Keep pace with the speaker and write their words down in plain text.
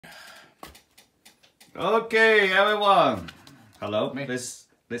Okay, everyone. Hello. Me. This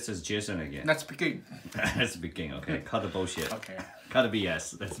is Jason again. Let's begin. Let's begin. Okay, cut the bullshit. Okay. Cut the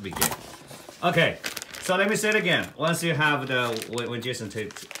BS. Let's begin. Okay, so let me say it again. Once you have when Jason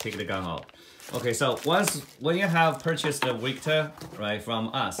take the gun out. Okay, so when you have purchased the Victor, right, from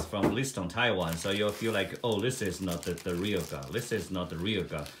us, from Liston, Taiwan, so you'll feel like, oh, this is not the real gun. This is not the real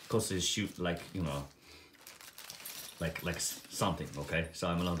gun, because it shoot like, you know, like something, okay? So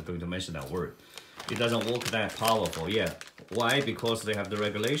I'm not going to mention that word. It doesn't work that powerful, yeah. Why? Because they have the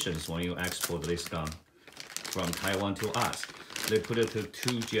regulations when you export this gun from Taiwan to us. They put it to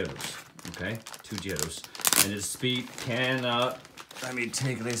 2 gyros, okay? 2 gyros. And the speed cannot, let me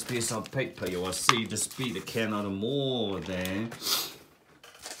take this piece of paper, you will see the speed cannot more than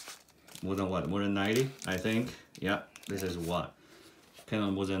what? More than 90, I think. Yeah, this is what?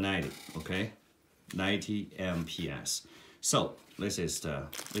 Cannot more than 90, okay? 90 MPS. So this is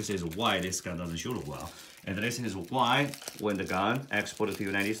why this gun doesn't shoot well, and this is why when the gun exported to the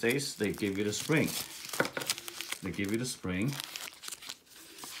United States, they give you the spring. They give you the spring.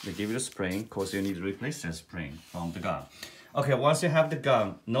 They give you the spring because you need to replace that spring from the gun. Okay, once you have the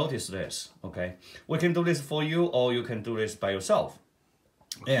gun, notice this. Okay, we can do this for you, or you can do this by yourself.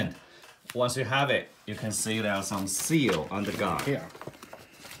 Okay. And once you have it, you can see there are some seal on the gun. Here.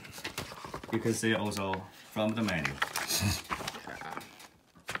 You can see also from the menu.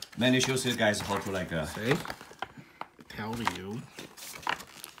 Menu shows you guys how to see? Tell you.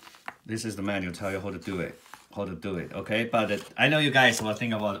 This is the menu, tell you how to do it. How to do it, okay? But I know you guys will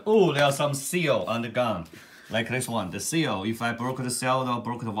think about, oh, there are some seal on the gun. Like this one, the seal. If I broke the seal or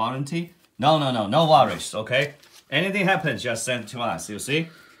broke the warranty, no worries, okay? Anything happens, just send it to us, you see?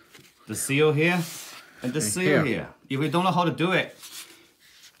 The seal here and the seal here. If we don't know how to do it,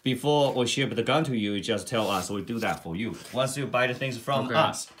 before we ship the gun to you, you just tell us, we do that for you. Once you buy the things from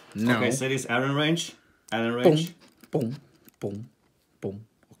us. No. Okay, so this Allen wrench. Boom, boom, boom.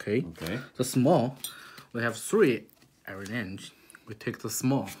 Okay. Okay. The small, we have 3 Allen wrench. We take the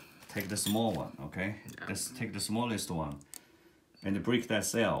small. Take the small one, okay? Yeah. Let's take the smallest one. And break that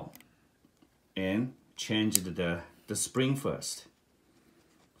cell. And change the spring first.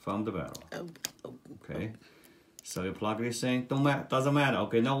 From the barrel. Okay. So you plug this in, doesn't matter,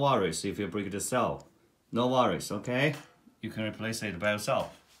 okay, no worries if you break the cell. No worries, okay? You can replace it by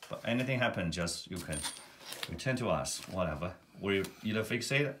yourself. But anything happens, just you can return to us, whatever. We either fix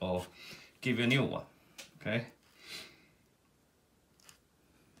it or give you a new one, okay?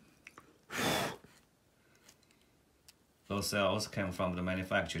 Those cells came from the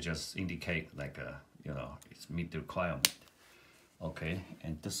manufacturer, just indicate like, you know, it's meet the requirement. Okay,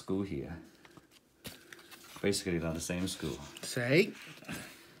 and the screw here. Basically not the same screw. Say.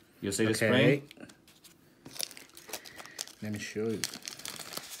 You see the spring? Let me show you.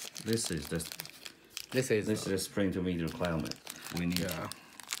 This is the spring to meet the requirement. We need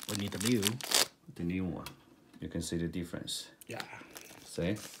the new one. You can see the difference. Yeah.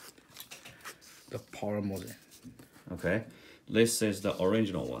 See? The power model. Okay. This is the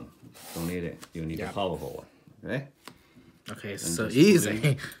original one. Don't need it. You need the powerful one. Okay? Okay, so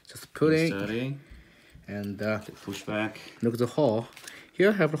easy. Just put in. And push back. Look at the hole. Here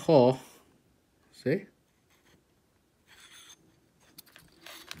I have the hole. See?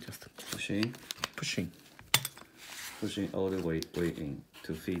 Just pushing. Pushing all the way in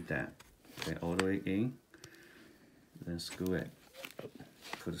to feed that. Okay, all the way in. Then screw it.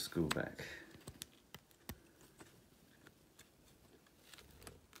 Put the screw back.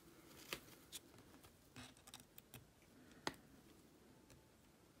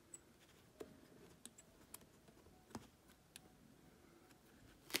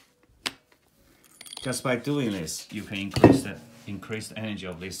 Just by doing this, you can increase the energy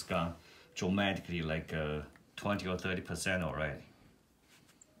of this gun dramatically, like 20 or 30% already.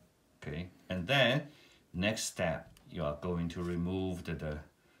 Okay, and then next step, you are going to remove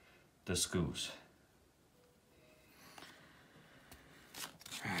the screws.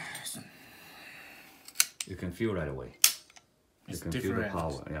 You can feel right away. You can feel the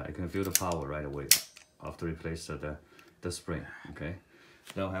power. Yeah, you can feel the power right away after replace the spring. Okay,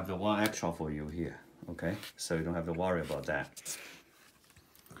 they'll have the one extra for you here. Okay, so you don't have to worry about that.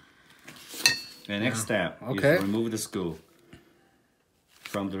 The next step is remove the screw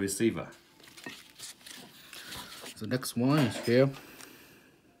from the receiver. The next one is here.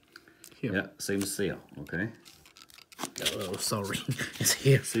 Yeah, same seal, okay? Oh, sorry, it's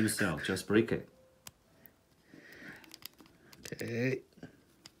here. Same seal, just break it. Okay.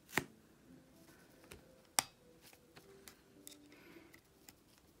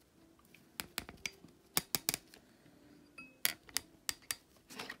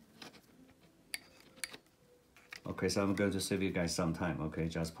 Okay, so I'm going to save you guys some time. Okay,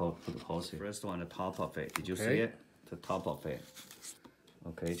 just put the pause here. First one, the top of it. Did you see it? The top of it.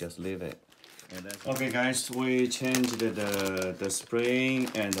 Okay, just leave it. And then, okay, guys, we changed the spring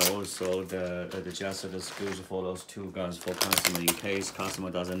and also the adjusted the screws for those two guns for customer in case customer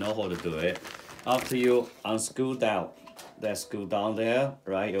doesn't know how to do it. After you unscrew that screw down there,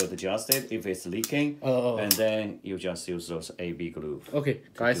 right? You adjust it if it's leaking, and then you just use those AB glue. Okay,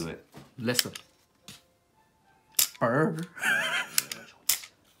 guys, listen. Burr.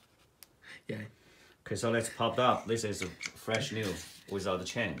 Yeah. Okay, so let's pop it up. This is fresh new without the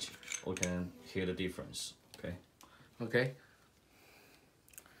change. We can hear the difference. Okay. Okay.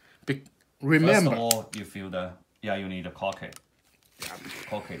 Remember. First of all, you feel you need to cock it.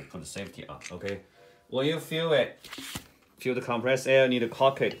 Cock it, put the safety up. Okay. When you feel the compressed air, you need to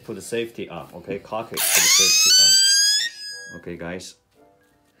cock it, put the safety up. Okay, cock it, put the safety up. Okay, guys.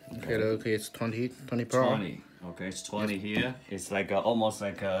 Okay, it's 20 per hour. 20. Okay, it's 20 here. It's like almost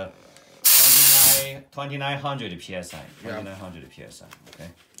like 2900 psi. 2900 psi. Okay.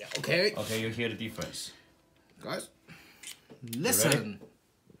 Yeah. Okay. Okay, you hear the difference. Guys, listen.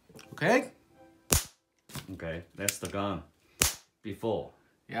 Okay. Okay, that's the gun. Before.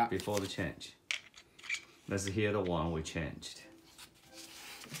 Yeah. Before the change. Let's hear the one we changed.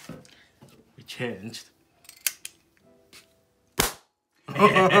 We changed.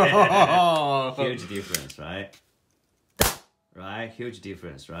 Huge difference, right? Right? Huge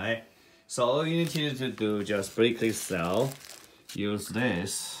difference, right? So all you need to do, just break this cell. Use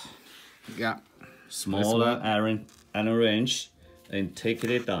this. Yeah. Smaller iron wrench and take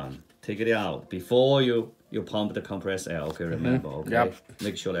it down. Take it out before you pump the compressed air. Okay, remember. Okay. Yep.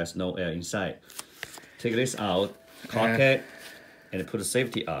 Make sure there's no air inside. Take this out, cock it, and put the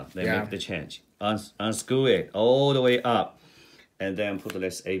safety up. Then make the change. Unscrew it all the way up, and then put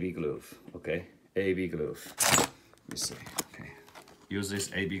this AB glue. Okay, AB glue. Let me see. Okay, use this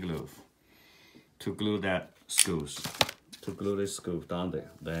AB glue to glue that screws. To glue this screw down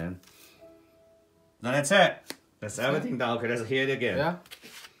there. Then that's it. That's everything done. Okay, let's hear it again. Yeah.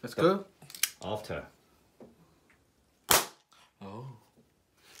 Let's go. After. Oh.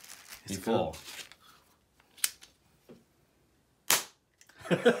 Before.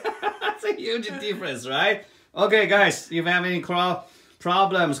 That's a huge difference, right? Okay, guys, if you have any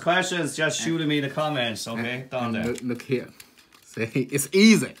problems, questions, just shoot me in the comments, okay? Down there. Look here. See, it's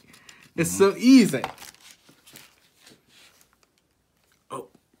easy. It's so easy.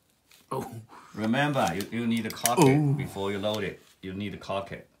 Oh. Remember, you need to cock it before you load it. You need to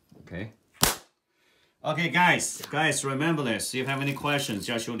cock it, okay? Okay, guys, remember this. If you have any questions,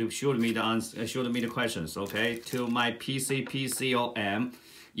 just shoot me the questions, okay? To my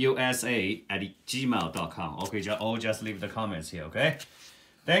pcpcomusa@gmail.com. Okay, just leave the comments here, okay?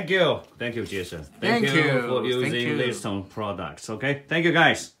 Thank you, Jason. Thank you for using Liston products, okay? Thank you,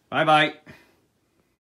 guys. Bye bye.